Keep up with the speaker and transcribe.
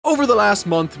Over the last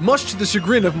month, much to the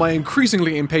chagrin of my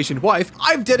increasingly impatient wife,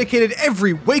 I've dedicated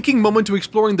every waking moment to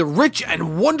exploring the rich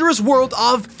and wondrous world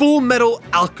of Fullmetal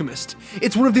Alchemist.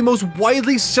 It's one of the most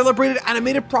widely celebrated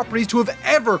animated properties to have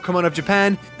ever come out of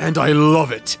Japan, and I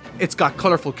love it. It's got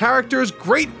colorful characters,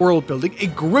 great world building, a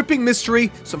gripping mystery,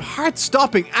 some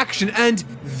heart-stopping action, and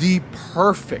the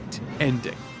perfect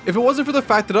ending. If it wasn't for the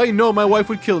fact that I know my wife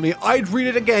would kill me, I'd read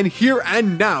it again here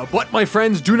and now. But my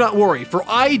friends, do not worry, for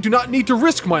I do not need to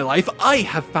risk my life. I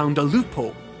have found a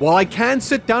loophole. While I can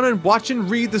sit down and watch and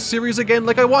read the series again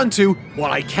like I want to,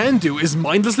 what I can do is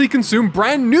mindlessly consume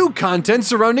brand new content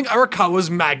surrounding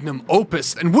Arakawa's magnum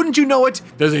opus. And wouldn't you know it,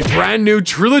 there's a brand new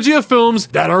trilogy of films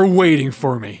that are waiting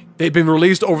for me. They've been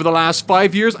released over the last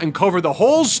 5 years and cover the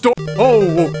whole story.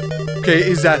 Oh, okay,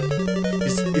 is that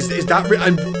real?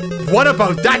 And what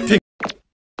about that thing?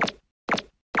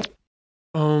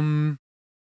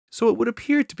 So it would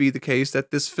appear to be the case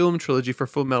that this film trilogy for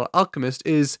Fullmetal Alchemist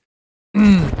is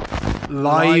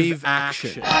live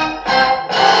action.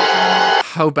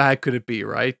 How bad could it be,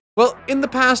 right? Well, in the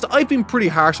past, I've been pretty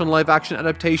harsh on live action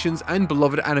adaptations and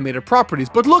beloved animated properties,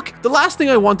 but look, the last thing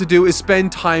I want to do is spend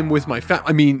time with my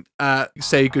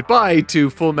say goodbye to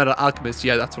Fullmetal Alchemist.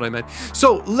 Yeah, that's what I meant.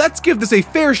 So let's give this a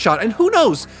fair shot, and who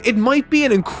knows, it might be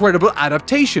an incredible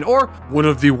adaptation, or one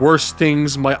of the worst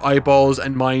things my eyeballs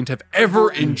and mind have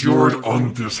ever endured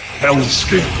on this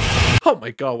hellscape. Oh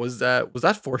my god, was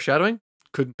that foreshadowing?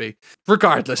 Couldn't be.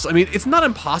 Regardless, I mean, it's not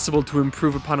impossible to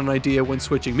improve upon an idea when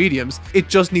switching mediums. It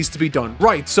just needs to be done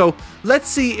right. So let's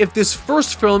see if this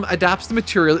first film adapts the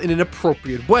material in an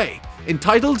appropriate way.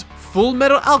 Entitled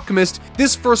Fullmetal Alchemist,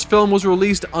 this first film was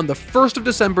released on the 1st of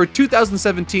December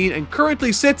 2017 and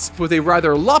currently sits with a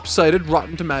rather lopsided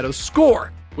Rotten Tomatoes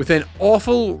score, with an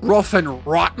awful, rough and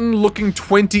rotten looking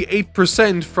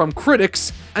 28% from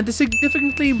critics and a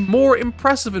significantly more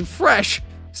impressive and fresh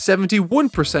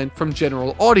 71% from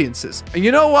general audiences. And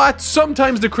you know what?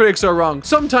 Sometimes the critics are wrong.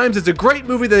 Sometimes it's a great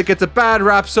movie that gets a bad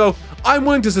rap, so I'm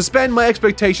willing to suspend my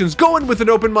expectations, go in with an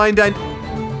open mind, and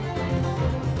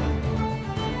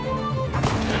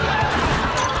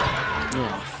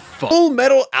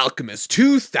Fullmetal Alchemist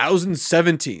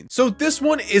 2017. So this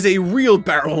one is a real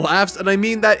barrel of laughs, and I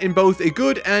mean that in both a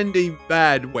good and a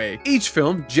bad way. Each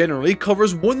film generally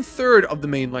covers 1/3 of the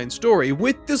mainline story,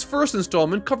 with this first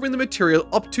installment covering the material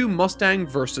up to Mustang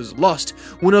vs. Lust,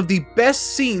 one of the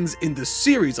best scenes in the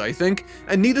series, I think,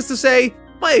 and needless to say,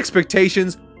 my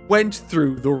expectations went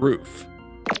through the roof.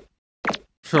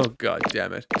 Oh god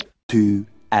damn it. 2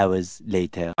 hours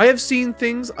later. I have seen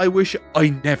things I wish I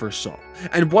never saw.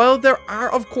 And while there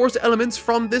are of course elements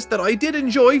from this that I did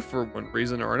enjoy for one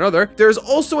reason or another, there's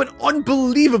also an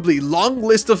unbelievably long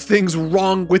list of things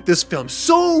wrong with this film.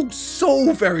 So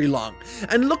very long.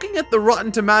 And looking at the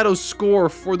Rotten Tomatoes score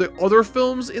for the other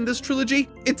films in this trilogy,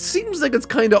 it seems like it's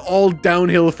kind of all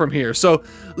downhill from here. So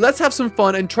let's have some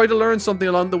fun and try to learn something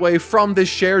along the way from this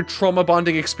shared trauma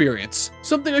bonding experience.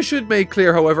 Something I should make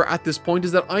clear, however, at this point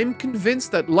is that I'm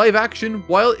convinced that live action,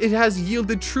 while it has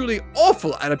yielded truly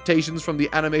awful adaptations from the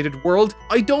animated world,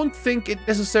 I don't think it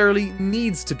necessarily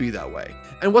needs to be that way.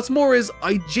 And what's more is,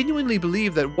 I genuinely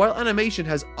believe that while animation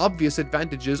has obvious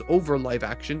advantages over live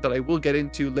action that I will get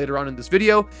into later on in this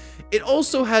video, it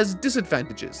also has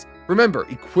disadvantages. Remember,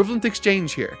 equivalent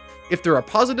exchange here. If there are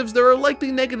positives, there are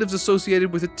likely negatives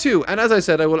associated with it too, and as I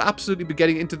said, I will absolutely be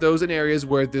getting into those in areas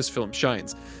where this film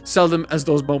shines. Seldom as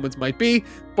those moments might be,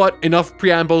 but enough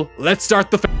preamble, let's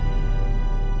start the film.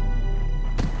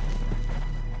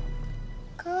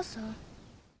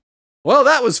 Well,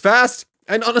 that was fast,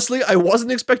 and honestly, I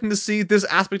wasn't expecting to see this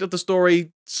aspect of the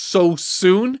story so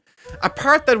soon. A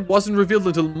part that wasn't revealed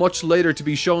until much later to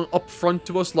be shown up front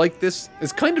to us like this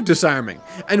is kind of disarming.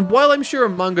 And while I'm sure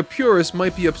manga purists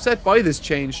might be upset by this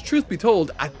change, truth be told,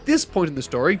 at this point in the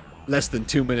story, less than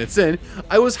 2 minutes in,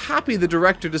 I was happy the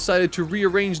director decided to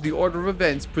rearrange the order of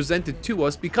events presented to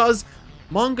us because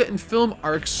manga and film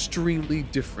are extremely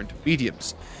different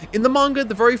mediums. In the manga,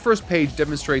 the very first page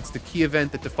demonstrates the key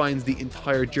event that defines the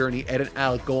entire journey Ed and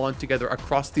Al go on together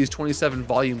across these 27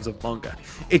 volumes of manga.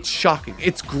 It's shocking,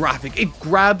 it's graphic, it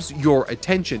grabs your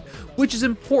attention, which is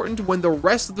important when the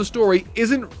rest of the story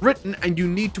isn't written and you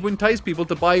need to entice people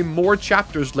to buy more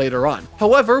chapters later on.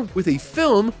 However, with a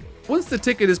film, once the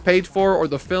ticket is paid for or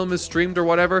the film is streamed or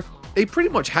whatever, they pretty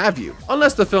much have you.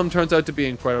 Unless the film turns out to be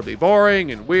incredibly boring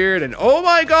and weird and oh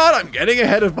my god, I'm getting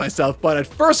ahead of myself, but at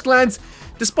first glance,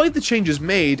 despite the changes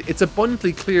made, it's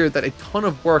abundantly clear that a ton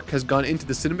of work has gone into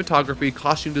the cinematography,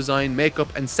 costume design,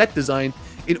 makeup, and set design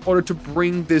in order to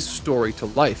bring this story to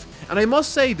life. And I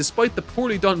must say, despite the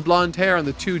poorly done blonde hair on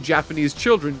the two Japanese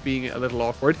children being a little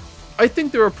awkward, I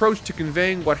think their approach to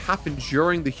conveying what happened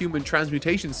during the human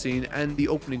transmutation scene and the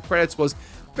opening credits was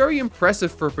very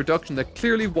impressive for a production that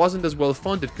clearly wasn't as well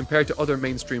funded compared to other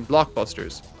mainstream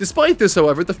blockbusters. Despite this,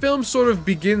 however, the film sort of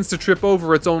begins to trip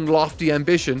over its own lofty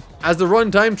ambition as the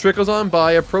runtime trickles on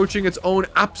by, approaching its own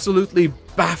absolutely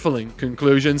baffling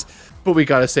conclusions, but we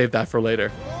gotta save that for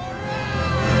later.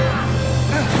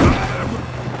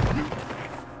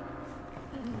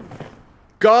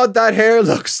 God, that hair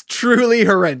looks truly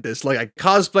horrendous, like a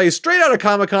cosplay straight out of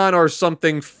Comic-Con or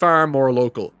something far more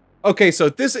local. Okay, so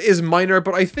this is minor,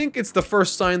 but I think it's the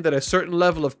first sign that a certain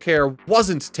level of care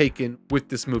wasn't taken with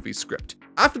this movie's script.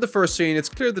 After the first scene, it's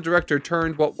clear the director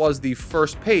turned what was the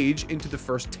first page into the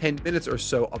first 10 minutes or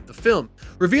so of the film,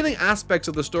 revealing aspects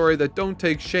of the story that don't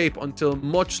take shape until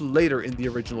much later in the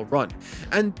original run.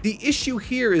 And the issue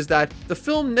here is that the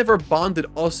film never bonded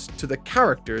us to the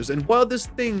characters, and while this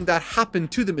thing that happened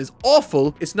to them is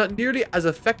awful, it's not nearly as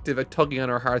effective at tugging on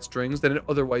our heartstrings than it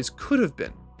otherwise could have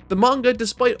been. The manga,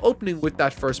 despite opening with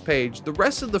that first page, the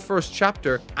rest of the first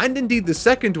chapter, and indeed the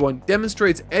second one,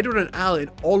 demonstrates Edward and Al in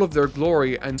all of their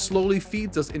glory and slowly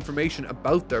feeds us information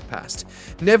about their past,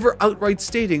 never outright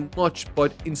stating much,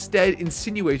 but instead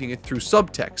insinuating it through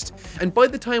subtext. And by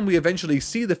the time we eventually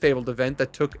see the fabled event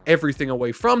that took everything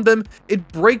away from them, it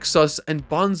breaks us and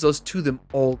bonds us to them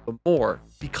all the more,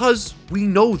 because we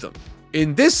know them.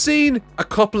 In this scene, a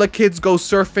couple of kids go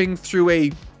surfing through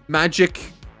a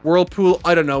magic whirlpool.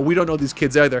 I don't know, we don't know these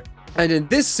kids either. And in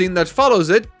this scene that follows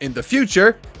it, in the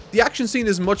future, the action scene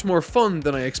is much more fun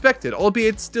than I expected,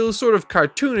 albeit still sort of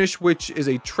cartoonish, which is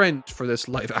a trend for this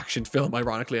live action film,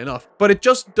 ironically enough. But it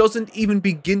just doesn't even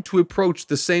begin to approach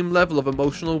the same level of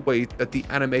emotional weight that the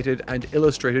animated and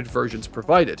illustrated versions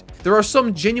provided. There are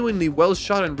some genuinely well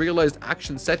shot and realized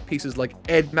action set pieces like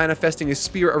Ed manifesting a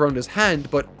spear around his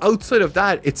hand, but outside of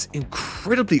that, it's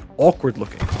incredibly awkward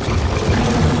looking.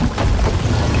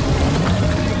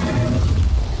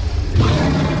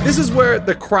 This is where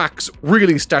the cracks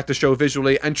really start to show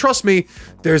visually, and trust me,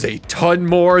 there's a ton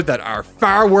more that are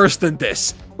far worse than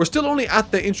this. We're still only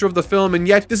at the intro of the film, and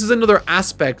yet this is another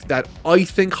aspect that I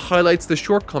think highlights the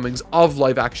shortcomings of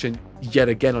live action yet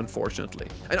again, unfortunately.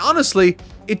 And honestly,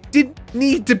 it didn't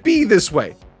need to be this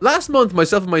way. Last month,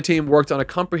 myself and my team worked on a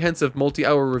comprehensive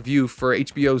multi-hour review for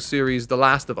HBO's series The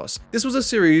Last of Us. This was a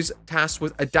series tasked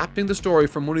with adapting the story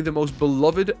from one of the most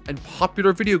beloved and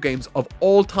popular video games of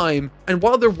all time, and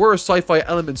while there were sci-fi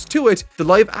elements to it, the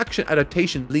live-action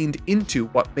adaptation leaned into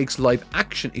what makes live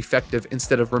action effective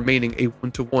instead of remaining a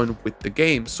one-to-one with the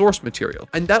game's source material.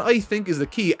 And that, I think, is the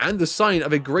key and the sign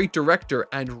of a great director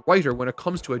and writer when it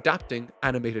comes to adapting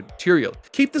animated material.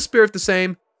 Keep the spirit the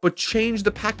same, but change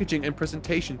the packaging and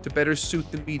presentation to better suit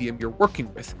the medium you're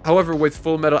working with. However, with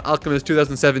Fullmetal Alchemist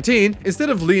 2017,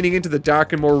 instead of leaning into the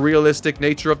dark and more realistic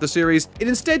nature of the series, it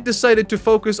instead decided to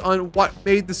focus on what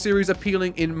made the series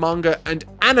appealing in manga and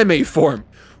anime form,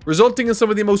 resulting in some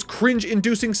of the most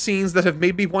cringe-inducing scenes that have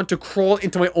made me want to crawl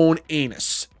into my own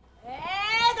anus.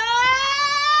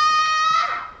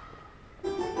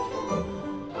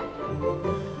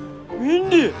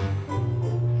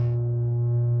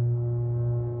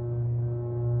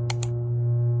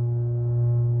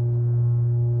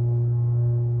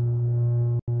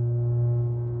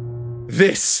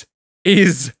 This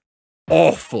is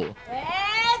awful.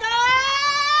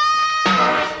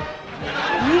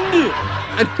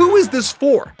 And who is this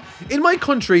for? In my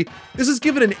country, this is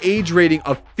given an age rating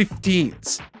of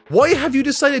 15s. Why have you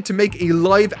decided to make a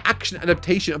live action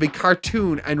adaptation of a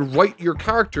cartoon and write your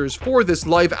characters for this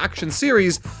live action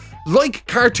series like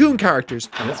cartoon characters?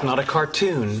 And it's not a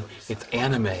cartoon, it's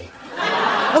anime.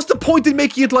 What's the point in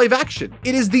making it live action?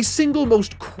 It is the single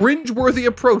most cringe-worthy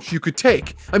approach you could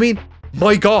take. I mean,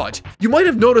 my God. You might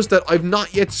have noticed that I've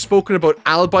not yet spoken about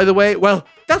Al, by the way. Well,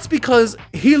 that's because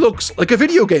he looks like a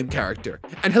video game character,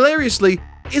 and hilariously,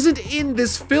 isn't in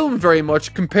this film very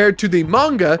much compared to the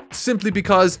manga, simply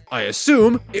because, I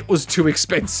assume, it was too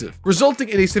expensive, resulting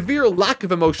in a severe lack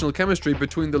of emotional chemistry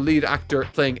between the lead actor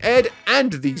playing Ed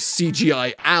and the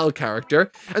CGI Al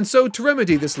character. And so, to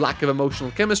remedy this lack of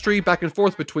emotional chemistry back and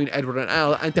forth between Edward and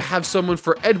Al, and to have someone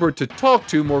for Edward to talk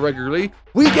to more regularly,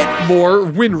 we get more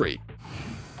Winry.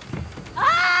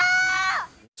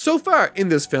 So far in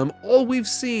this film, all we've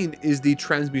seen is the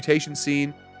transmutation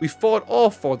scene. We fought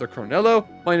off Father Cornello,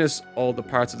 minus all the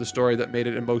parts of the story that made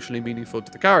it emotionally meaningful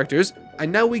to the characters,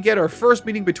 and now we get our first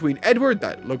meeting between Edward,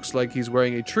 that looks like he's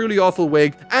wearing a truly awful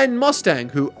wig, and Mustang,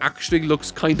 who actually looks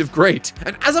kind of great.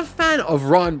 And as a fan of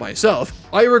Ron myself,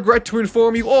 I regret to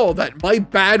inform you all that my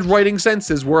bad writing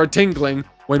senses were a tingling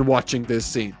when watching this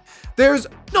scene. There's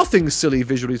nothing silly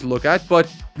visually to look at,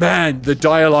 but man, the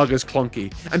dialogue is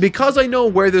clunky. And because I know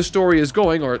where this story is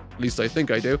going, or at least I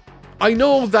think I do, I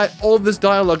know that all of this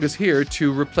dialogue is here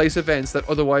to replace events that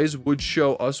otherwise would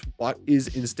show us what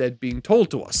is instead being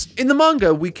told to us. In the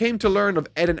manga, we came to learn of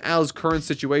Ed and Al's current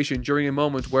situation during a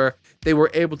moment where they were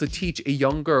able to teach a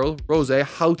young girl, Rose,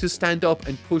 how to stand up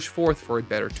and push forth for a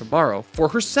better tomorrow for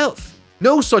herself.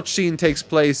 No such scene takes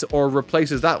place or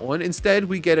replaces that one. Instead,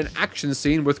 we get an action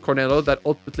scene with Cornello that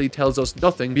ultimately tells us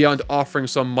nothing beyond offering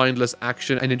some mindless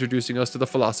action and introducing us to the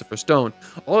Philosopher's Stone.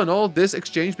 All in all, this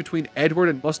exchange between Edward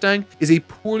and Mustang is a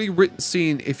poorly written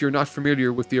scene if you're not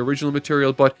familiar with the original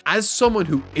material, but as someone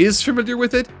who is familiar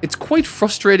with it, it's quite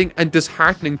frustrating and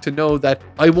disheartening to know that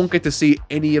I won't get to see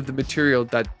any of the material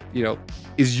that,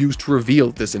 is used to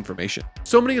reveal this information.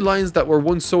 So many lines that were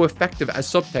once so effective as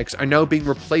subtext are now being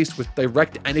replaced with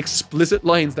direct and explicit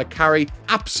lines that carry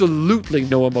absolutely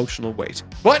no emotional weight.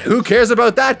 But who cares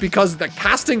about that, because the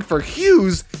casting for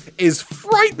Hughes is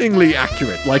frighteningly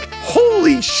accurate. Like,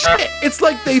 holy shit! It's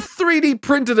like they 3D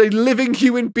printed a living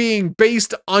human being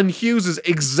based on Hughes's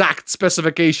exact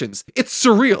specifications. It's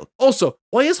surreal. Also,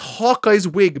 why is Hawkeye's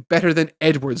wig better than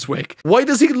Edward's wig? Why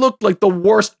does he look like the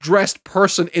worst dressed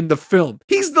person in the film?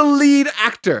 He's the lead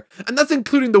actor, and that's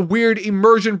including the weird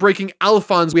immersion-breaking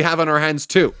Alphons we have on our hands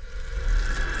too.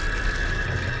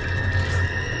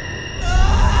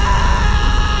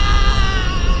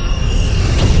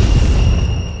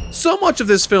 So much of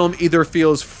this film either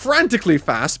feels frantically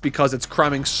fast because it's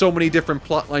cramming so many different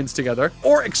plot lines together,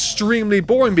 or extremely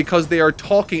boring because they are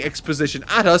talking exposition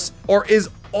at us, or is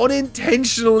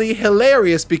unintentionally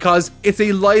hilarious because it's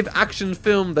a live action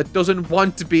film that doesn't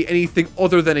want to be anything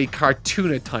other than a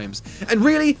cartoon at times. And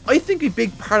really, I think a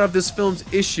big part of this film's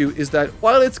issue is that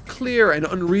while it's clear an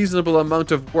unreasonable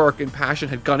amount of work and passion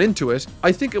had gone into it,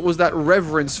 I think it was that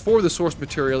reverence for the source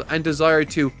material and desire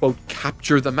to, quote,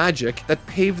 capture the magic that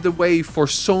paved the way for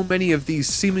so many of these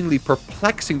seemingly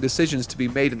perplexing decisions to be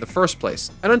made in the first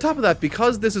place. And on top of that,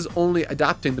 because this is only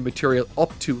adapting the material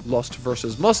up to Lust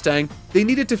versus Mustang, they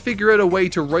needed to figure out a way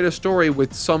to write a story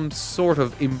with some sort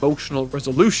of emotional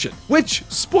resolution, which,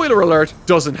 spoiler alert,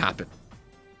 doesn't happen.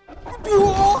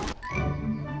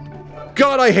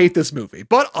 God, I hate this movie,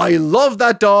 but I love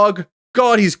that dog.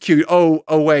 God, he's cute. Oh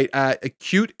wait, a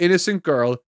cute, innocent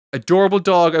girl, adorable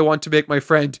dog I want to make my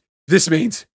friend. This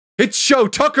means it's Show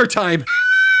Tucker time.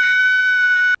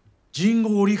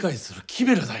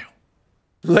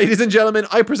 Ladies and gentlemen,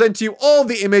 I present to you all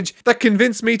the image that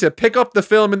convinced me to pick up the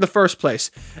film in the first place.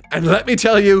 And let me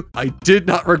tell you, I did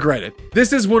not regret it.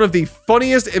 This is one of the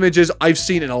funniest images I've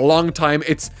seen in a long time.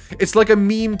 It's like a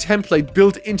meme template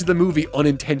built into the movie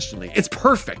unintentionally. It's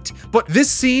perfect. But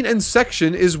this scene and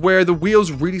section is where the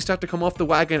wheels really start to come off the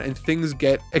wagon and things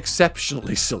get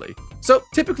exceptionally silly. So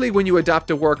typically when you adapt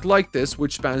a work like this,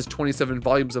 which spans 27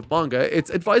 volumes of manga,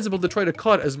 it's advisable to try to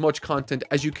cut as much content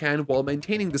as you can while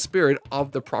maintaining the spirit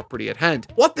of the property at hand.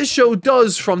 What this show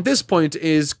does from this point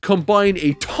is combine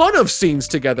a ton of scenes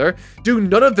together, do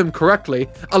none of them correctly,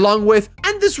 along with,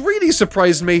 and this really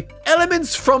surprised me,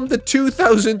 elements from the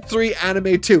 2003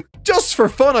 anime too. Just for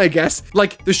fun, I guess.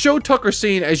 Like, the Show Tucker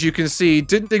scene, as you can see,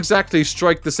 didn't exactly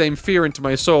strike the same fear into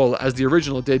my soul as the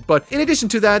original did, but in addition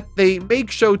to that, they make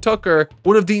Show Tucker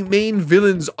one of the main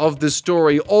villains of this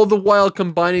story, all the while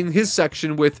combining his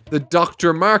section with the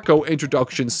Dr. Marco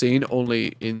introduction scene,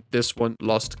 only in this one,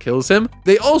 Lust kills him.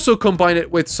 They also combine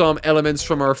it with some elements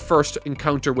from our first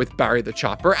encounter with Barry the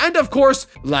Chopper, and of course,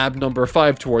 Lab number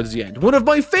 5 towards the end. One of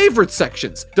my favorite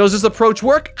sections. Does this approach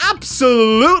work?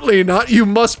 Absolutely not. You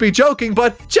must be joking,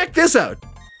 but check this out.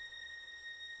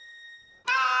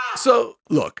 So,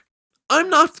 look, I'm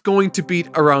not going to beat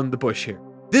around the bush here.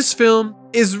 This film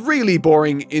is really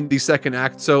boring in the second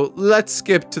act, so let's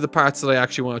skip to the parts that I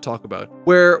actually want to talk about,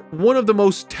 where one of the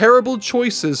most terrible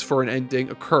choices for an ending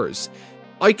occurs.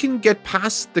 I can get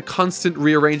past the constant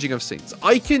rearranging of scenes.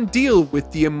 I can deal with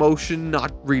the emotion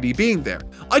not really being there.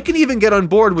 I can even get on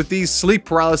board with these sleep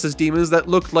paralysis demons that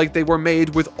looked like they were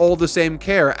made with all the same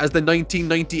care as the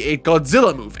 1998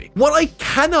 Godzilla movie. What I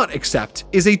cannot accept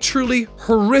is a truly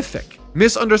horrific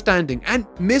misunderstanding and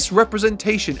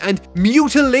misrepresentation and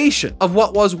mutilation of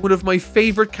what was one of my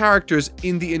favorite characters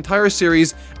in the entire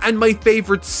series and my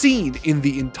favorite scene in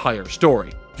the entire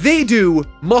story. They do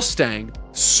Mustang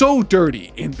so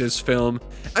dirty in this film.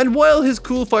 And while his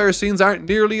cool fire scenes aren't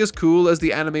nearly as cool as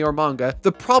the anime or manga,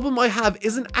 the problem I have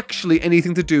isn't actually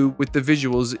anything to do with the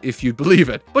visuals, if you'd believe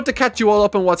it. But to catch you all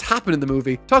up on what's happened in the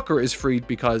movie, Tucker is freed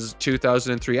because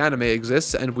 2003 anime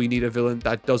exists and we need a villain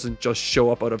that doesn't just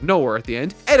show up out of nowhere at the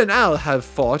end. Ed and Al have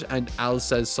fought and Al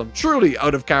says some truly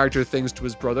out of character things to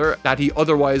his brother that he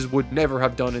otherwise would never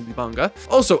have done in the manga.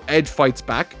 Also, Ed fights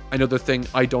back, another thing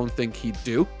I don't think he'd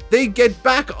do. They get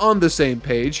back on the same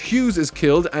page, Hughes is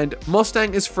killed, and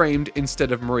Mustang is framed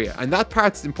instead of Maria, and that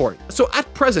part's important. So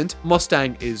at present,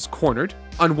 Mustang is cornered.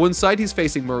 On one side, he's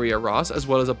facing Maria Ross, as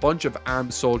well as a bunch of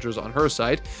armed soldiers on her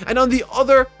side, and on the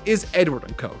other is Edward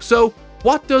and co. So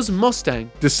what does Mustang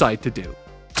decide to do?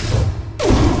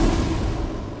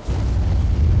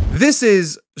 This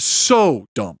is so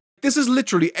dumb. This is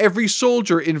literally every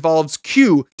soldier involved's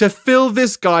cue to fill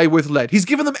this guy with lead. He's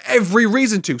given them every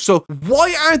reason to. So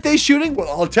why aren't they shooting? Well,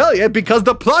 I'll tell you, because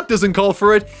the plot doesn't call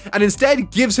for it, and instead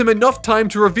gives him enough time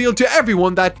to reveal to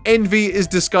everyone that Envy is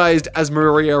disguised as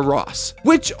Maria Ross,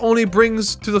 which only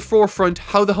brings to the forefront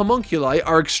how the homunculi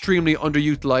are extremely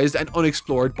underutilized and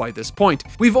unexplored by this point.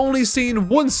 We've only seen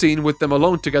one scene with them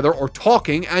alone together or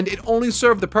talking, and it only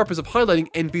served the purpose of highlighting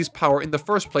Envy's power in the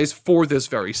first place for this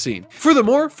very scene.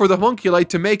 Furthermore, for the homunculi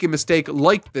to make a mistake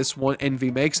like this one Envy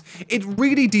makes, it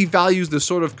really devalues the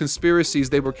sort of conspiracies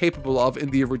they were capable of in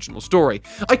the original story.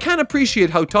 I can appreciate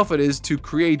how tough it is to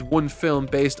create one film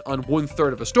based on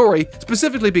 1/3 of a story,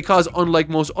 specifically because unlike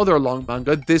most other long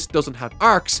manga, this doesn't have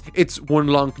arcs, it's one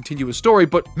long continuous story,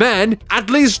 but man, at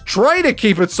least try to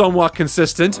keep it somewhat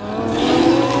consistent.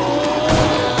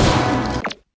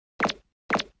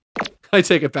 I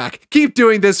take it back. Keep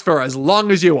doing this for as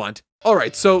long as you want.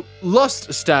 Alright, so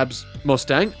Lust stabs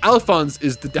Mustang, Alphonse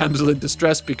is the damsel in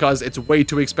distress because it's way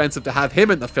too expensive to have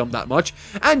him in the film that much,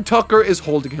 and Tucker is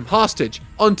holding him hostage,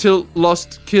 until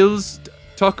Lust kills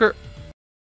Tucker.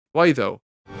 Why though?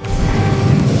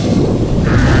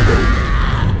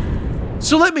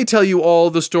 So let me tell you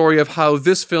all the story of how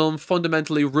this film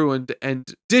fundamentally ruined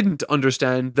and didn't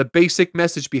understand the basic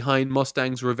message behind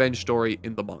Mustang's revenge story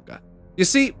in the manga. You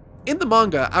see, in the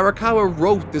manga, Arakawa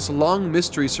wrote this long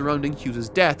mystery surrounding Hughes'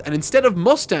 death, and instead of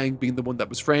Mustang being the one that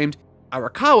was framed,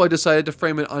 Arakawa decided to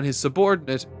frame it on his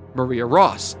subordinate, Maria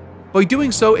Ross. By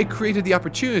doing so, it created the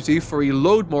opportunity for a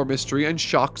load more mystery and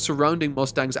shock surrounding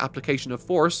Mustang's application of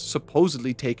force,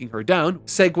 supposedly taking her down.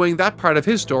 Segueing that part of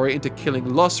his story into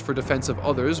killing Lust for defense of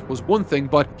others was one thing,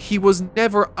 but he was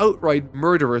never outright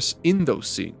murderous in those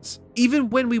scenes. Even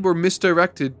when we were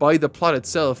misdirected by the plot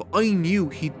itself, I knew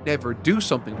he'd never do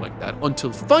something like that,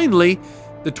 until finally,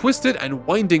 the twisted and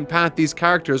winding path these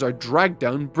characters are dragged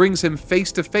down brings him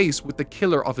face to face with the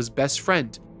killer of his best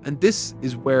friend. And this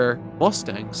is where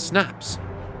Mustang snaps.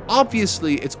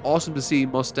 Obviously, it's awesome to see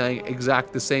Mustang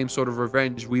exact the same sort of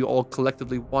revenge we all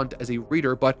collectively want as a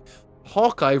reader, but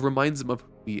Hawkeye reminds him of who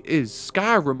he is.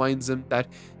 Scar reminds him that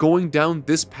going down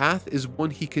this path is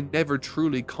one he can never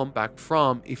truly come back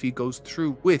from if he goes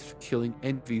through with killing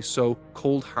Envy so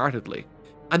cold-heartedly.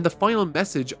 And the final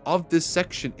message of this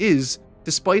section is,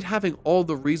 despite having all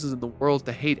the reasons in the world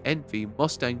to hate Envy,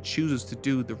 Mustang chooses to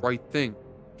do the right thing.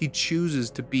 He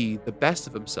chooses to be the best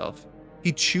of himself.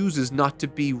 He chooses not to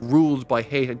be ruled by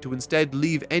hate and to instead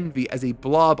leave Envy as a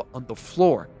blob on the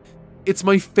floor. It's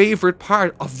my favorite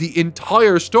part of the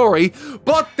entire story,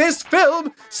 but this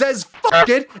film says fuck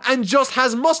it and just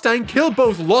has Mustang kill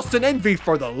both Lust and Envy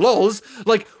for the lulz.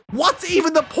 Like, what's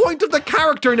even the point of the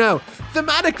character now?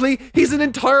 Thematically, he's an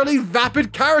entirely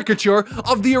vapid caricature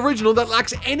of the original that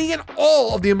lacks any and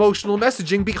all of the emotional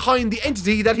messaging behind the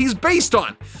entity that he's based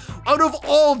on. Out of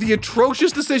all the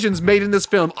atrocious decisions made in this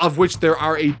film, of which there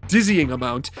are a dizzying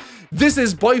amount, this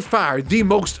is by far the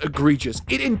most egregious.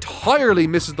 It entirely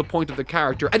misses the point of the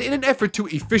character, and in an effort to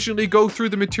efficiently go through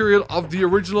the material of the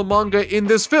original manga in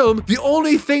this film, the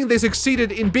only thing they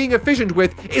succeeded in being efficient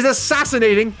with is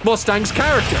assassinating Mustang's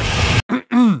character.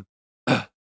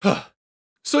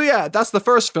 So yeah, that's the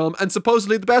first film, and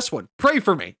supposedly the best one. Pray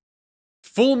for me.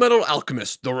 Fullmetal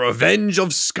Alchemist, The Revenge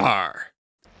of Scar.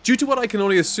 Due to what I can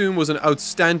only assume was an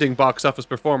outstanding box office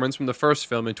performance from the first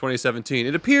film in 2017,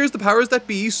 it appears the powers that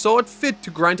be saw it fit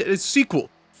to grant it a sequel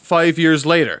 5 years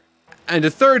later. And a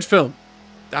third film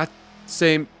that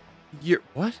same year.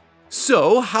 What?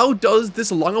 So, how does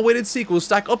this long-awaited sequel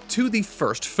stack up to the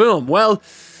first film? Well,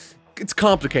 it's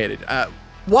complicated.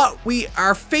 What we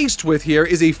are faced with here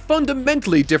is a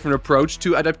fundamentally different approach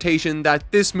to adaptation that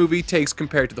this movie takes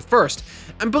compared to the first.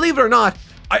 And believe it or not,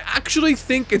 I actually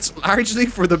think it's largely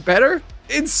for the better.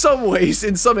 In some ways,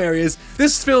 in some areas.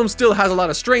 This film still has a lot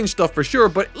of strange stuff for sure,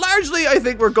 but largely I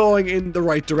think we're going in the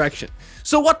right direction.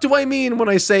 So what do I mean when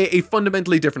I say a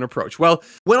fundamentally different approach? Well,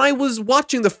 when I was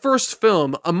watching the first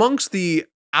film, amongst the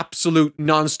absolute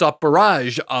non-stop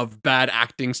barrage of bad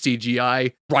acting,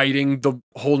 CGI, writing, the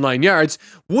whole 9 yards,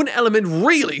 one element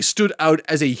really stood out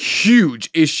as a huge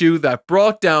issue that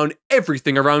brought down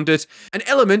everything around it, an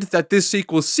element that this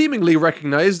sequel seemingly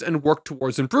recognized and worked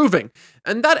towards improving,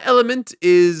 and that element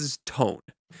is tone.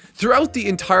 Throughout the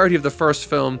entirety of the first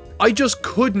film, I just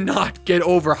could not get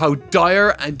over how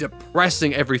dire and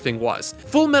depressing everything was.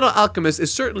 Fullmetal Alchemist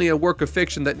is certainly a work of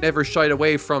fiction that never shied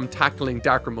away from tackling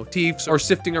darker motifs or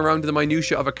sifting around the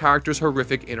minutiae of a character's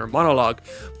horrific inner monologue.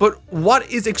 But what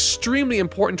is extremely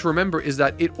important to remember is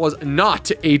that it was not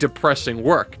a depressing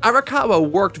work. Arakawa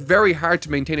worked very hard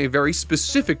to maintain a very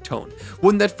specific tone,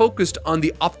 one that focused on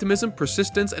the optimism,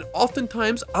 persistence, and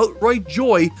oftentimes outright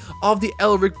joy of the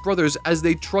Elric brothers as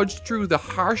they trudged through the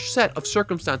harsh set of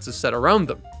circumstances set around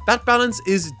them. That balance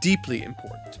is deeply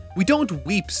important. We don't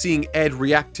weep seeing Ed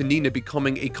react to Nina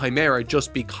becoming a chimera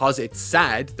just because it's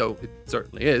sad, though it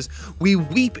certainly is. We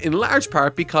weep in large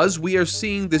part because we are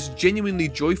seeing this genuinely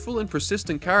joyful and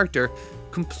persistent character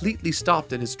completely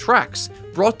stopped in his tracks,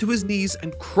 brought to his knees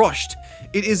and crushed.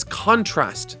 It is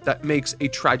contrast that makes a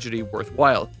tragedy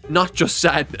worthwhile, not just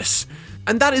sadness.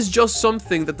 And that is just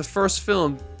something that the first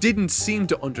film didn't seem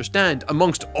to understand,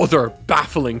 amongst other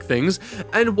baffling things.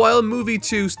 And while movie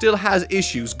 2 still has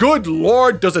issues, good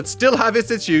lord, does it still have its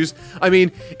issues? I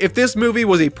mean, if this movie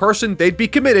was a person, they'd be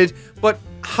committed. But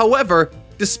however,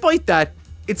 despite that,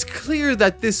 it's clear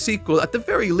that this sequel, at the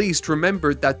very least,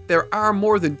 remembered that there are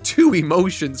more than 2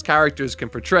 emotions characters can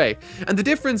portray, and the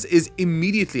difference is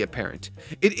immediately apparent.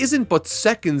 It isn't but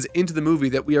seconds into the movie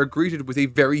that we are greeted with a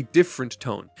very different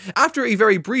tone. After a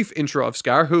very brief intro of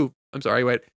Scar, who, I'm sorry,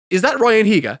 wait, is that Ryan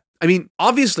Higa? I mean,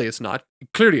 obviously it's not,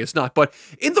 clearly it's not, but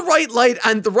in the right light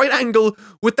and the right angle,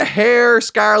 with the hair,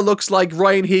 Scar looks like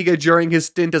Ryan Higa during his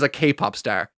stint as a K-pop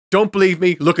star. Don't believe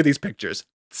me? Look at these pictures.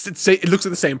 It looks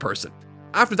like the same person.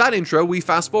 After that intro, we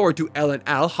fast forward to Elle and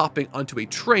Al hopping onto a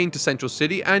train to Central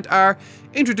City and are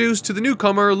introduced to the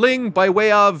newcomer Ling by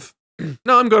way of...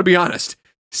 No, I'm going to be honest.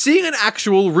 Seeing an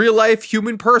actual real-life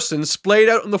human person splayed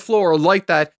out on the floor like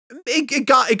that, it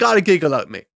got a giggle out of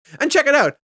me. And check it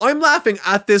out. I'm laughing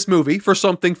at this movie for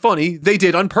something funny they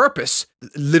did on purpose.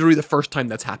 Literally the first time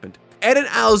that's happened. Ed and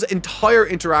Al's entire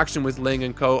interaction with Ling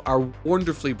and co are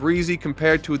wonderfully breezy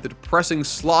compared to the depressing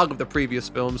slog of the previous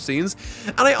film scenes,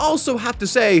 and I also have to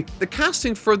say, the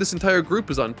casting for this entire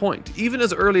group is on point. Even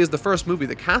as early as the first movie,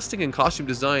 the casting and costume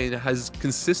design has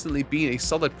consistently been a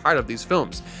solid part of these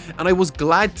films, and I was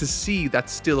glad to see that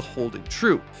still holding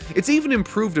true. It's even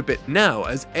improved a bit now,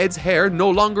 as Ed's hair no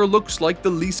longer looks like the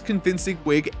least convincing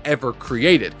wig ever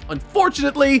created.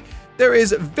 Unfortunately, there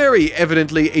is very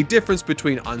evidently a difference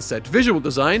between on-set visual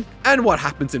design and what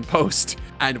happens in post.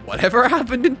 And whatever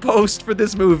happened in post for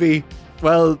this movie,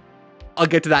 well, I'll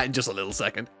get to that in just a little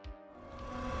second.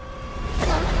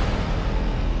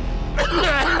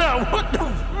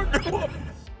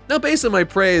 Now, based on my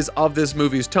praise of this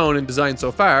movie's tone and design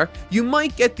so far, you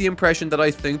might get the impression that I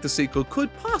think the sequel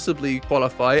could possibly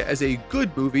qualify as a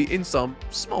good movie in some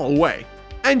small way.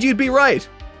 And you'd be right.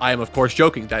 I am of course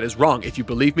joking, that is wrong. If you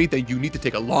believe me, then you need to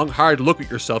take a long, hard look at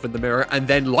yourself in the mirror and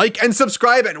then like and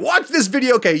subscribe and watch this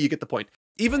video. Okay, you get the point.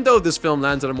 Even though this film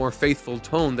lands on a more faithful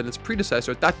tone than its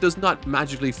predecessor, that does not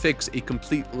magically fix a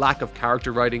complete lack of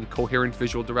character writing, coherent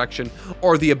visual direction,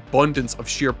 or the abundance of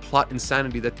sheer plot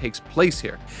insanity that takes place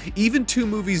here. Even 2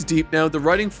 movies deep now, the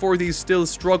writing for these still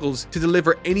struggles to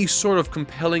deliver any sort of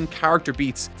compelling character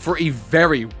beats for a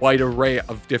very wide array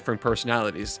of different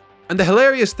personalities. And the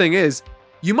hilarious thing is,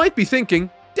 you might be thinking,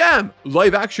 damn,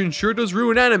 live action sure does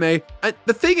ruin anime. And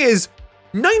the thing is,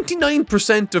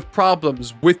 99% of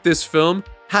problems with this film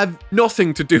have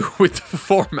nothing to do with the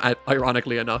format,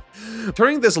 ironically enough.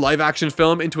 Turning this live action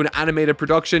film into an animated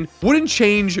production wouldn't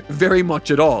change very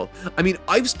much at all. I mean,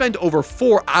 I've spent over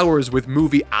 4 hours with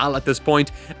movie Al at this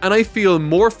point, and I feel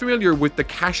more familiar with the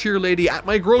cashier lady at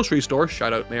my grocery store,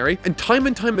 shout out Mary, and time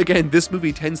again, this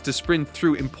movie tends to sprint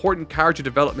through important character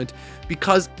development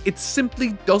because it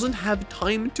simply doesn't have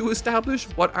time to establish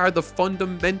what are the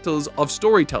fundamentals of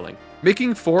storytelling,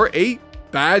 making for a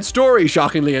bad story,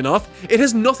 shockingly enough. It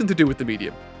has nothing to do with the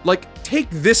medium. Like, take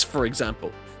this for example.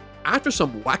 After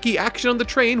some wacky action on the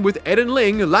train with Ed and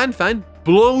Ling, Lanfan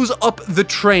blows up the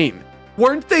train.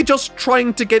 Weren't they just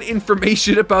trying to get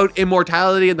information about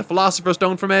immortality and the Philosopher's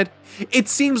Stone from Ed? It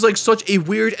seems like such a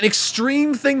weird and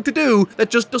extreme thing to do that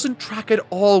just doesn't track at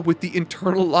all with the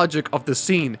internal logic of the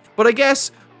scene. But I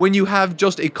guess when you have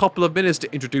just a couple of minutes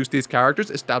to introduce these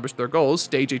characters, establish their goals,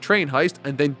 stage a train heist,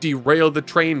 and then derail the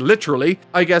train literally,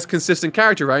 I guess consistent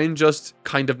character writing just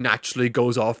kind of naturally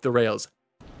goes off the rails.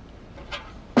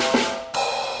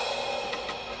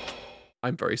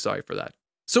 I'm very sorry for that.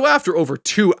 So after over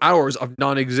 2 hours of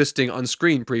non-existing on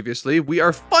screen previously, we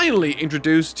are finally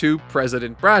introduced to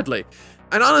President Bradley.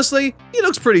 And honestly, he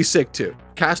looks pretty sick too.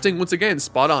 Casting once again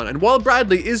spot on, and while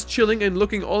Bradley is chilling and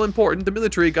looking all important, the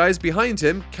military guys behind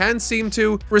him can seem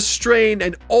to restrain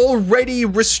an already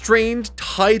restrained,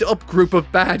 tied up group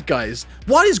of bad guys.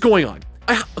 What is going on?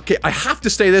 Okay, I have to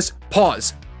say this,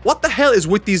 pause. What the hell is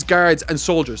with these guards and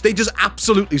soldiers? They just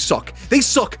absolutely suck. They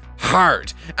suck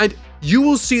hard. And you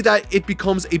will see that it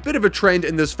becomes a bit of a trend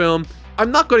in this film. I'm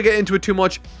not going to get into it too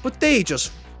much, but they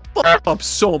just fuck up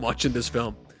so much in this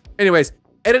film. Anyways,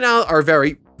 Ed and Al are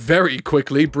very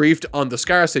quickly briefed on the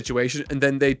Scar situation, and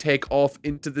then they take off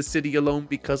into the city alone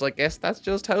because I guess that's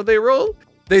just how they roll.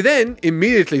 They then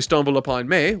immediately stumble upon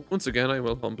May. Once again, I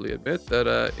will humbly admit that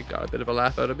it got a bit of a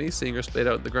laugh out of me seeing her splayed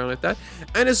out on the ground like that.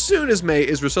 And as soon as May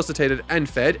is resuscitated and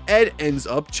fed, Ed ends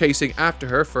up chasing after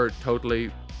her for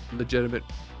totally legitimate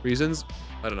reasons.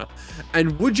 I don't know.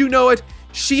 And would you know it,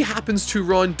 she happens to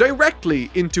run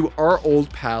directly into our old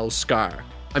pal Scar.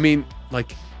 I mean,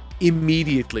 like,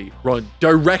 immediately run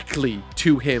directly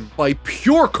to him by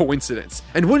pure coincidence.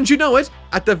 And wouldn't you know it,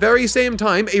 at the very same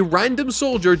time, a random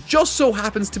soldier just so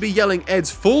happens to be yelling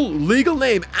Ed's full legal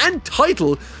name and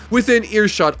title within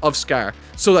earshot of Scar,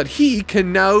 so that he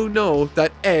can now know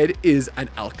that Ed is an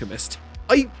alchemist.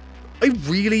 I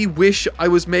really wish I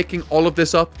was making all of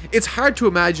this up. It's hard to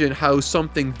imagine how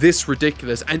something this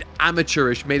ridiculous and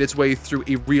amateurish made its way through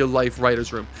a real-life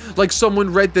writer's room. Like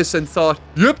someone read this and thought,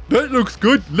 yep, that looks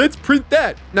good, let's print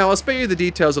that. Now, I'll spare you the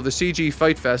details of the CG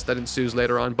fight fest that ensues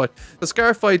later on, but the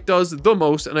Scar fight does the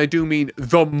most, and I do mean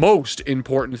the most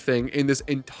important thing in this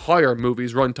entire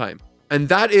movie's runtime. And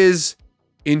that is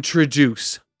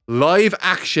introduce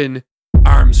live-action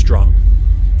Armstrong.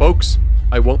 Folks,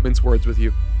 I won't mince words with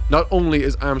you. Not only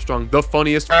is Armstrong the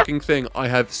funniest fucking thing I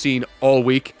have seen all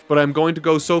week, but I'm going to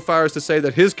go so far as to say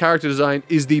that his character design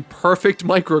is the perfect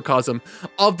microcosm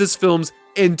of this film's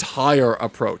entire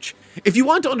approach. If you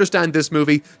want to understand this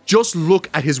movie, just look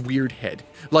at his weird head.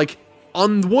 Like,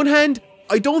 on the one hand,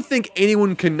 I don't think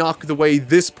anyone can knock the way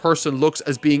this person looks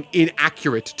as being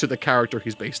inaccurate to the character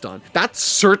he's based on. That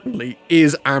certainly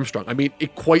is Armstrong. I mean,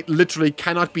 it quite literally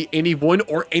cannot be anyone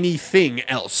or anything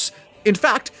else. In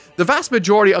fact, the vast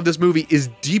majority of this movie is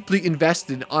deeply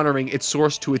invested in honoring its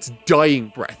source to its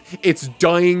dying breath. Its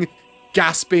dying,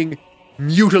 gasping,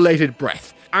 mutilated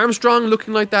breath. Armstrong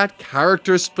looking like that,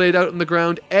 characters splayed out on the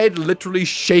ground, Ed literally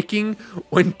shaking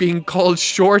when being called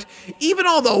short, even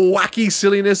all the wacky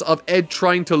silliness of Ed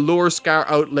trying to lure Scar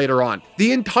out later on.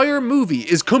 The entire movie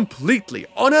is completely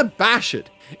unabashed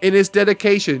in its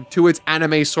dedication to its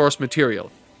anime source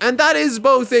material. And that is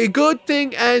both a good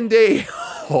thing and a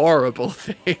horrible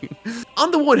thing.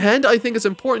 On the one hand, I think it's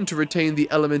important to retain the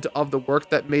element of the work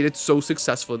that made it so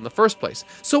successful in the first place.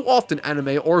 So often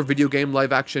anime or video game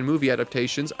live-action movie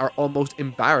adaptations are almost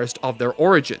embarrassed of their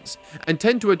origins, and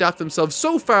tend to adapt themselves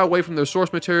so far away from their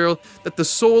source material that the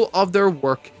soul of their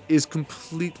work is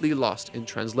completely lost in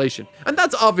translation. And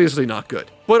that's obviously not good.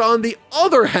 But on the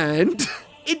other hand,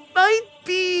 it might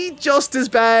be just as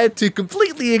bad to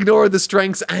completely ignore the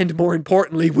strengths and, more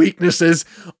importantly, weaknesses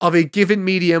of a given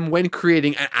medium when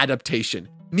creating an adaptation.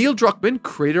 Neil Druckmann,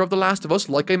 creator of The Last of Us,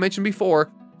 like I mentioned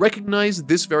before, recognized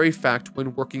this very fact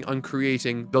when working on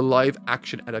creating the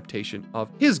live-action adaptation of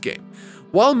his game.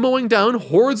 While mowing down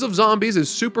hordes of zombies is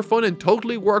super fun and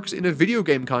totally works in a video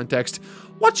game context,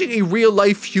 watching a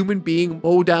real-life human being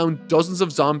mow down dozens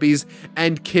of zombies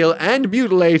and kill and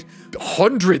mutilate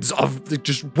hundreds of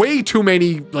just way too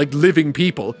many living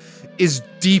people is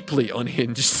deeply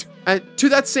unhinged. And to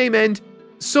that same end,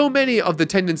 so many of the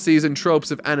tendencies and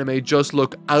tropes of anime just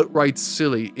look outright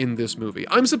silly in this movie.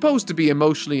 I'm supposed to be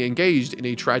emotionally engaged in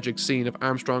a tragic scene of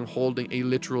Armstrong holding a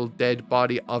literal dead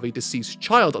body of a deceased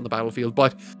child on the battlefield,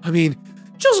 but I mean,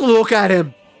 just look at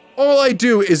him. All I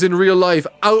do is in real life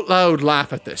out loud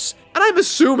laugh at this. And I'm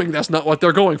assuming that's not what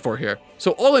they're going for here.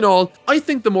 So all in all, I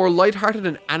think the more lighthearted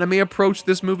and anime approach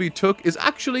this movie took is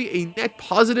actually a net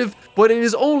positive, but it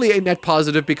is only a net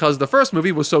positive because the first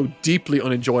movie was so deeply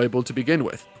unenjoyable to begin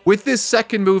with. With this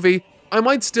second movie, I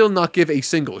might still not give a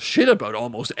single shit about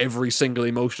almost every single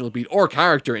emotional beat or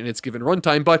character in its given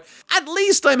runtime, but at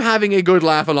least I'm having a good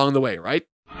laugh along the way, right?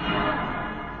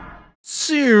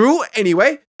 So,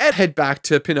 anyway, Ed head back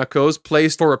to Pinako's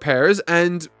place for repairs,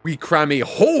 and we cram a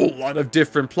whole lot of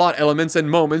different plot elements and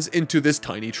moments into this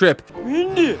tiny trip.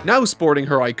 Now sporting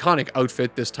her iconic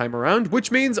outfit this time around,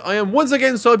 which means I am once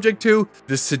again subject to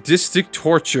the sadistic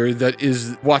torture that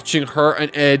is watching her and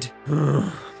Ed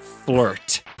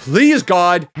flirt. Please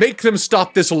God, make them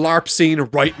stop this LARP scene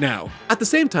right now. At the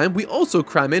same time, we also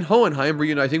cram in Hohenheim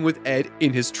reuniting with Ed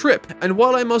in his trip. And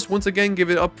while I must once again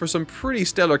give it up for some pretty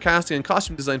stellar casting and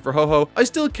costume design for Ho-Ho, I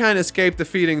still can't escape the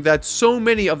feeling that so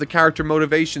many of the character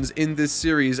motivations in this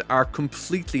series are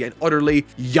completely and utterly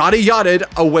yada-yada'd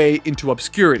away into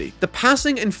obscurity. The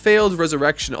passing and failed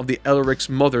resurrection of the Elric's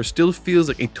mother still feels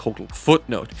like a total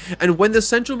footnote. And when the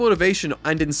central motivation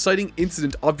and inciting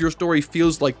incident of your story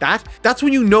feels like that, that's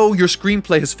when you know your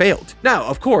screenplay has failed. Now,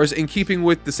 of course, in keeping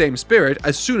with the same spirit,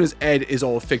 as soon as Ed is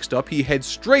all fixed up, he heads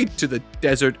straight to the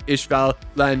desert Ishval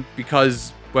land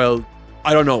because, well,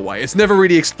 I don't know why. It's never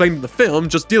really explained in the film,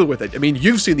 just deal with it. I mean,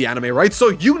 you've seen the anime, right? So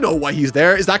you know why he's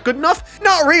there. Is that good enough?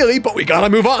 Not really, but we gotta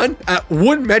move on.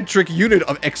 1 metric unit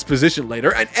of exposition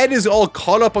later, and Ed is all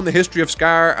caught up on the history of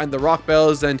Scar and the Rock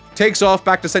Bells and takes off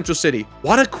back to Central City.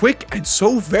 What a quick and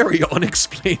so very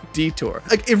unexplained detour.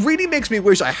 Like, it really makes me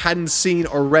wish I hadn't seen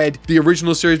or read the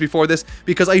original series before this,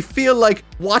 because I feel like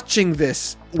watching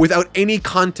this without any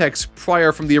context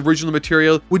prior from the original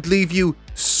material would leave you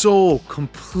so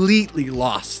completely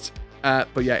lost.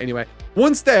 But yeah, anyway.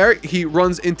 Once there, he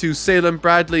runs into Salem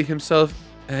Bradley himself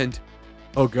and,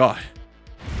 oh God.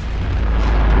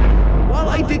 While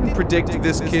I didn't predict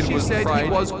this kid was pride, he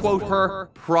was, quote, her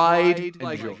pride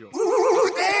and joy.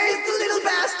 Ooh, there's the little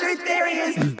bastard, there he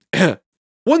is.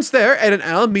 Once there, Ed and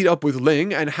Al meet up with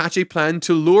Ling and hatch a plan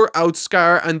to lure out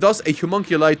Scar and thus a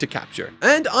homunculi to capture.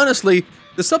 And honestly,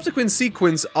 the subsequent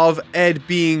sequence of Ed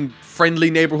being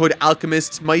friendly neighborhood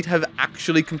alchemists might have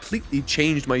actually completely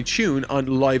changed my tune on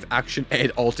live action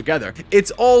Ed altogether.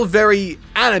 It's all very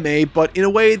anime, but in a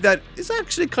way that is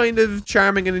actually kind of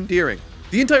charming and endearing.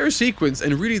 The entire sequence,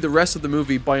 and really the rest of the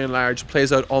movie by and large,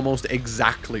 plays out almost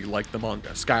exactly like the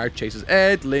manga. Scar chases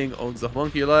Ed, Ling owns the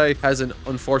homunculi, has an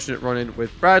unfortunate run-in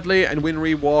with Bradley, and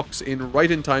Winry walks in right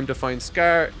in time to find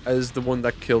Scar as the one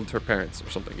that killed her parents or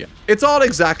something, yeah. It's all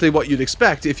exactly what you'd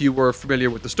expect if you were familiar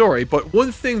with the story, but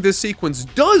one thing this sequence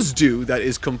does do that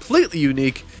is completely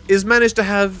unique is manage to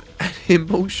have an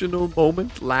emotional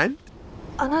moment land.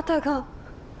 あなたが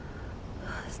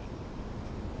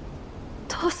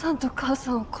父さんと母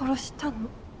さんを殺したの?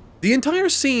 The entire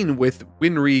scene with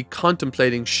Winry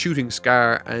contemplating shooting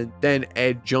Scar and then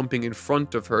Ed jumping in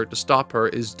front of her to stop her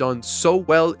is done so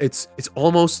well, it's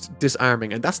almost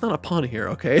disarming. And that's not a pun here,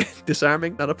 okay?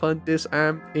 Disarming, not a pun,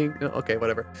 disarming, no, okay,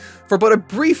 whatever. For but a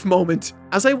brief moment,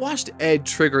 as I watched Ed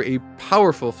trigger a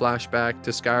powerful flashback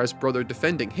to Scar's brother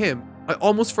defending him, I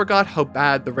almost forgot how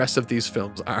bad the rest of these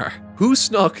films are. Who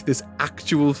snuck this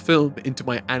actual film into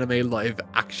my anime live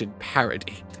action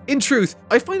parody? In truth,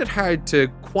 I find it hard to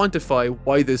quantify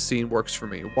why this scene works for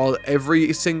me, while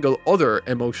every single other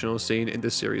emotional scene in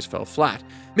this series fell flat.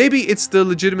 Maybe it's the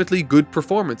legitimately good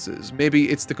performances, maybe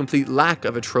it's the complete lack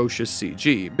of atrocious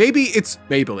CG, maybe it's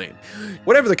Maybelline.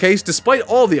 Whatever the case, despite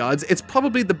all the odds, it's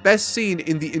probably the best scene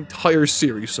in the entire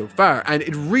series so far, and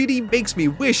it really makes me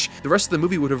wish the rest of the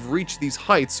movie would have reached these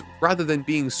heights rather than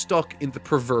being stuck in the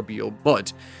proverbial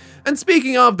mud. And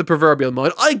speaking of the proverbial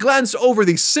mud, I glanced over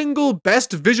the single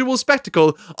best visual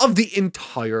spectacle of the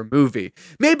entire movie,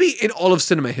 maybe in all of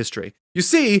cinema history. You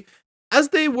see, as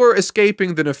they were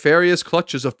escaping the nefarious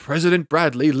clutches of President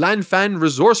Bradley, Lan Fan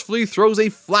resourcefully throws a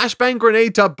flashbang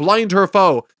grenade to blind her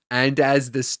foe. And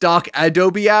as the stock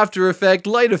Adobe After Effects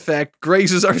light effect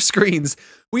grazes our screens,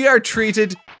 we are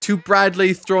treated to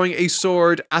Bradley throwing a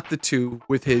sword at the two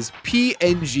with his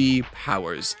PNG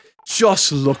powers.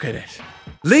 Just look at it.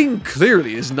 Ling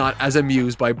clearly is not as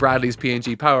amused by Bradley's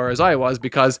PNG power as I was,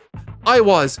 because I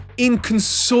was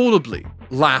inconsolably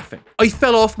laughing. I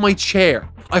fell off my chair.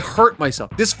 I hurt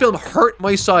myself. This film hurt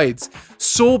my sides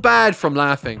so bad from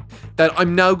laughing that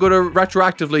I'm now going to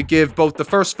retroactively give both the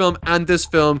first film and this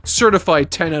film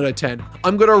certified 10 out of 10.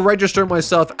 I'm going to register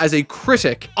myself as a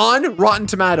critic on Rotten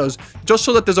Tomatoes just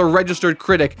so that there's a registered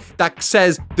critic that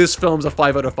says this film's a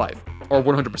 5 out of 5 or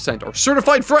 100% or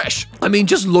certified fresh. I mean,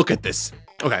 just look at this.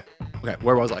 Okay,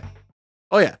 where was I?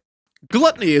 Oh yeah.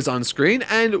 Gluttony is on screen,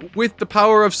 and with the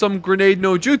power of some grenade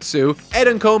no jutsu, Ed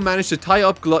and Co managed to tie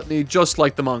up Gluttony just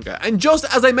like the manga. And just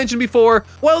as I mentioned before,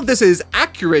 while this is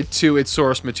accurate to its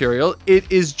source material,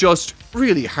 it is just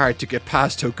really hard to get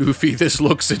past how goofy this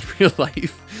looks in real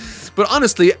life. But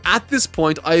honestly, at this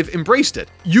point, I've embraced it.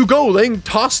 You go, Ling,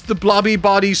 toss the blobby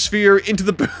body sphere into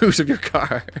the boot of your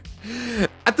car.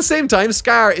 At the same time,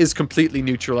 Scar is completely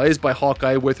neutralized by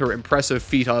Hawkeye with her impressive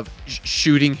feat of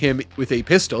shooting him with a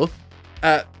pistol.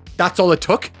 That's all it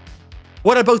took.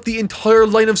 What about the entire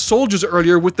line of soldiers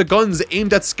earlier with the guns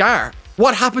aimed at Scar?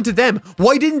 What happened to them?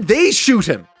 Why didn't they shoot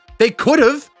him? They could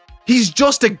have. He's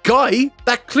just a guy.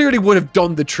 That clearly would have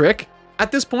done the trick.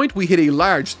 At this point, we hit a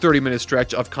large 30-minute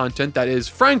stretch of content that is,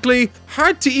 frankly,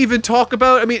 hard to even talk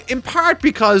about. I mean, in part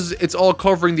because it's all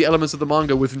covering the elements of the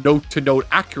manga with note-to-note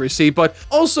accuracy, but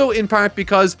also in part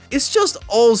because it's just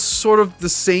all sort of the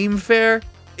same fare.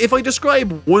 If I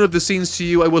describe one of the scenes to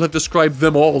you, I will have described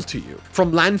them all to you.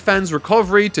 From Lanfan's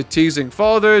recovery to teasing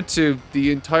father to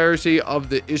the entirety of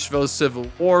the Ishval Civil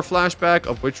War flashback,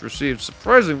 of which received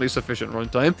surprisingly sufficient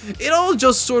runtime, it all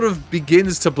just sort of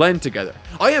begins to blend together.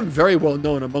 I am very well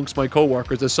known amongst my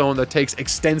co-workers as someone that takes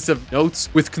extensive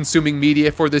notes with consuming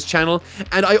media for this channel,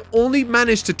 and I only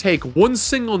managed to take one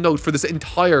single note for this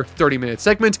entire 30-minute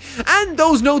segment, and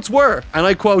those notes were, and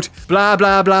I quote, blah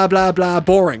blah blah blah blah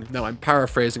boring. Now I'm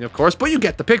paraphrasing, of course, but you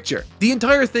get the picture. The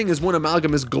entire thing is one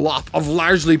amalgamous glop of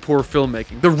largely poor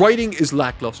filmmaking. The writing is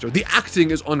lackluster. The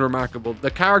acting is unremarkable.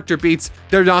 The character beats,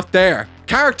 they're not there.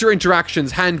 Character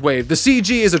interactions hand-waved. The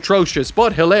CG is atrocious,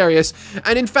 but hilarious.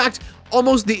 And in fact,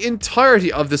 almost the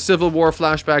entirety of the Civil War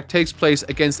flashback takes place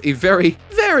against a very,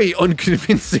 very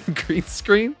unconvincing green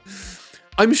screen.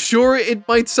 I'm sure it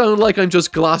might sound like I'm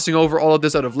just glossing over all of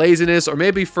this out of laziness or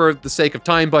maybe for the sake of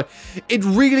time, but it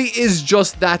really is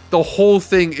just that the whole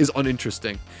thing is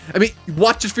uninteresting. I mean,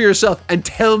 watch it for yourself and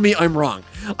tell me I'm wrong.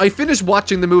 I finished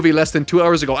watching the movie less than 2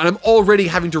 hours ago and I'm already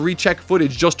having to recheck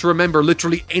footage just to remember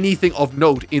literally anything of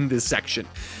note in this section.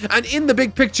 And in the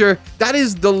big picture, that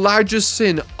is the largest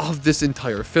sin of this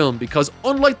entire film, because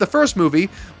unlike the first movie,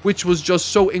 which was just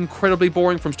so incredibly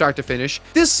boring from start to finish,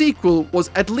 this sequel was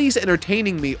at least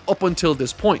entertaining me up until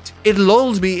this point. It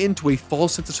lulled me into a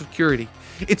false sense of security.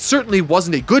 It certainly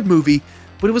wasn't a good movie,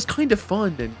 but it was kind of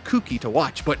fun and kooky to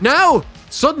watch. But now,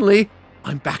 suddenly,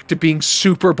 I'm back to being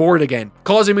super bored again,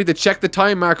 causing me to check the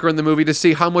time marker in the movie to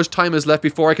see how much time is left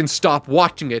before I can stop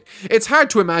watching it. It's hard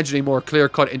to imagine a more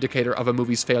clear-cut indicator of a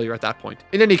movie's failure at that point.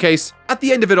 In any case, at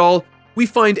the end of it all, we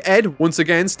find Ed once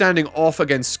again standing off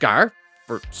against Scar,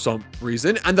 for some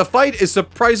reason, and the fight is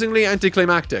surprisingly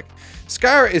anticlimactic.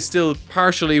 Scar is still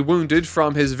partially wounded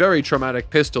from his very traumatic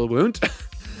pistol wound.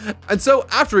 And so,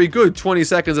 after a good 20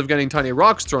 seconds of getting tiny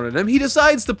rocks thrown at him, he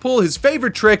decides to pull his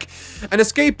favorite trick and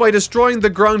escape by destroying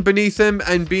the ground beneath him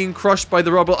and being crushed by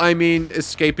the rubble. I mean,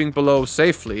 escaping below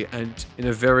safely and in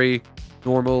a very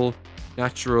normal,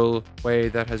 natural way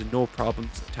that has no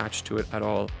problems attached to it at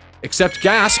all. Except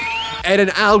gasp, Ed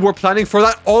and Al were planning for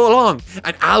that all along,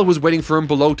 and Al was waiting for him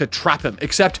below to trap him.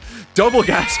 Except double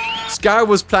gasp, Scar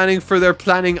was planning for their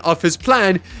planning of his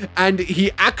plan, and he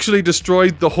actually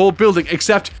destroyed the whole building.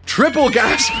 Except triple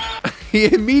gasp,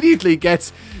 he immediately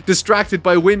gets distracted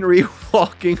by Winry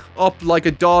walking up like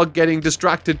a dog getting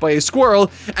distracted by a squirrel,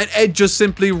 and Ed just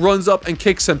simply runs up and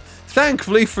kicks him.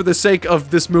 Thankfully, for the sake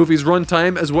of this movie's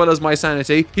runtime as well as my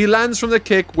sanity, he lands from the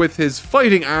kick with his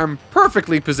fighting arm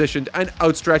perfectly positioned and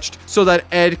outstretched so that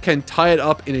Ed can tie it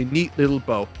up in a neat little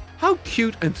bow. How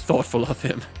cute and thoughtful of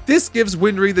him. This gives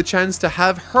Winry the chance to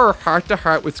have her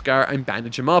heart-to-heart with Scar and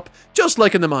bandage him up, just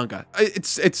like in the manga.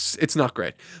 It's not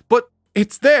great, but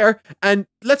it's there, and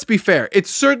let's be fair, it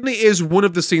certainly is one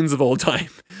of the scenes of all time.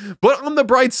 But on the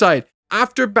bright side,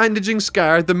 after bandaging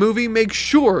Scar, the movie makes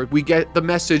sure we get the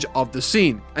message of the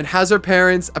scene and has her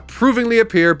parents approvingly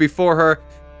appear before her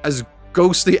as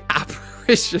ghostly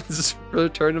apparitions,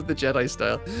 Return of the Jedi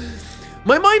style.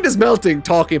 My mind is melting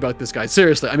talking about this, guy.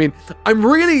 Seriously, I mean, I'm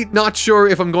really not sure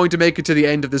if I'm going to make it to the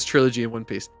end of this trilogy in one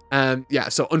piece. Yeah,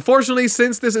 so unfortunately,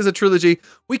 since this is a trilogy,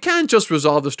 we can't just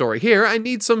resolve the story here. I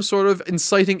need some sort of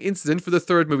inciting incident for the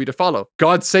third movie to follow.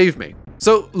 God save me.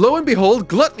 So, lo and behold,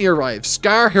 Gluttony arrives.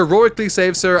 Scar heroically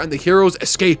saves her and the heroes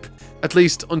escape. At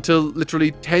least until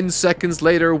literally 10 seconds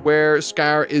later where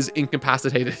Scar is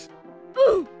incapacitated.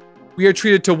 We are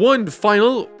treated to one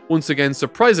final, once again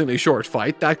surprisingly short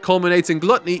fight that culminates in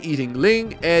Gluttony eating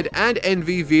Ling, Ed, and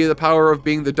Envy via the power of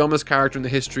being the dumbest character in the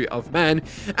history of man,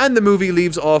 and the movie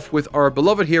leaves off with our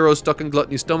beloved hero stuck in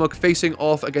Gluttony's stomach facing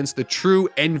off against the true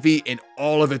Envy in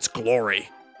all of its glory.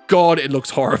 God, it looks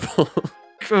horrible.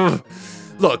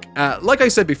 Look, like I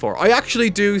said before, I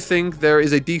actually do think there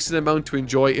is a decent amount to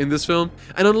enjoy in this film,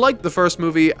 and unlike the first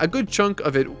movie, a good chunk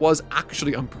of it was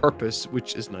actually on purpose,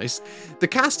 which is nice. The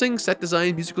casting, set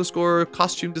design, musical score,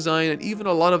 costume design, and even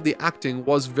a lot of the acting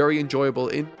was very enjoyable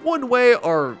in one way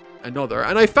or another,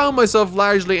 and I found myself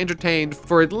largely entertained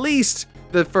for at least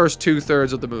the first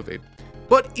 2/3 of the movie.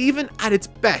 But even at its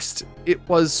best, it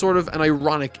was sort of an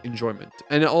ironic enjoyment,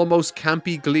 and an almost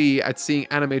campy glee at seeing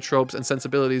anime tropes and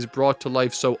sensibilities brought to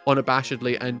life so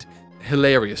unabashedly and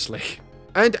hilariously.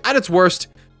 And at its worst,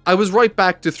 I was right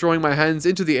back to throwing my hands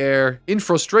into the air in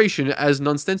frustration as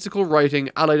nonsensical writing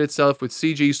allied itself with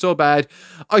CG so bad,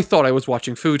 I thought I was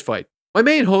watching Food Fight. My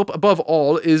main hope, above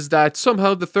all, is that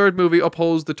somehow the third movie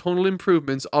upholds the tonal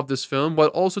improvements of this film while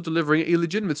also delivering a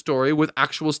legitimate story with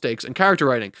actual stakes and character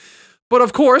writing. But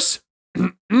of course,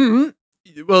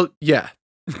 well, yeah.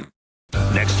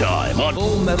 Next time on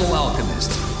Fullmetal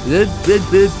Alchemist.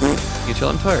 You chill,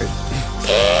 I'm tired.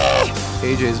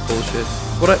 AJ's bullshit.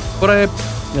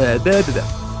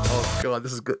 Oh god,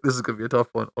 this is good. This is gonna be a tough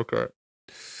one. Okay.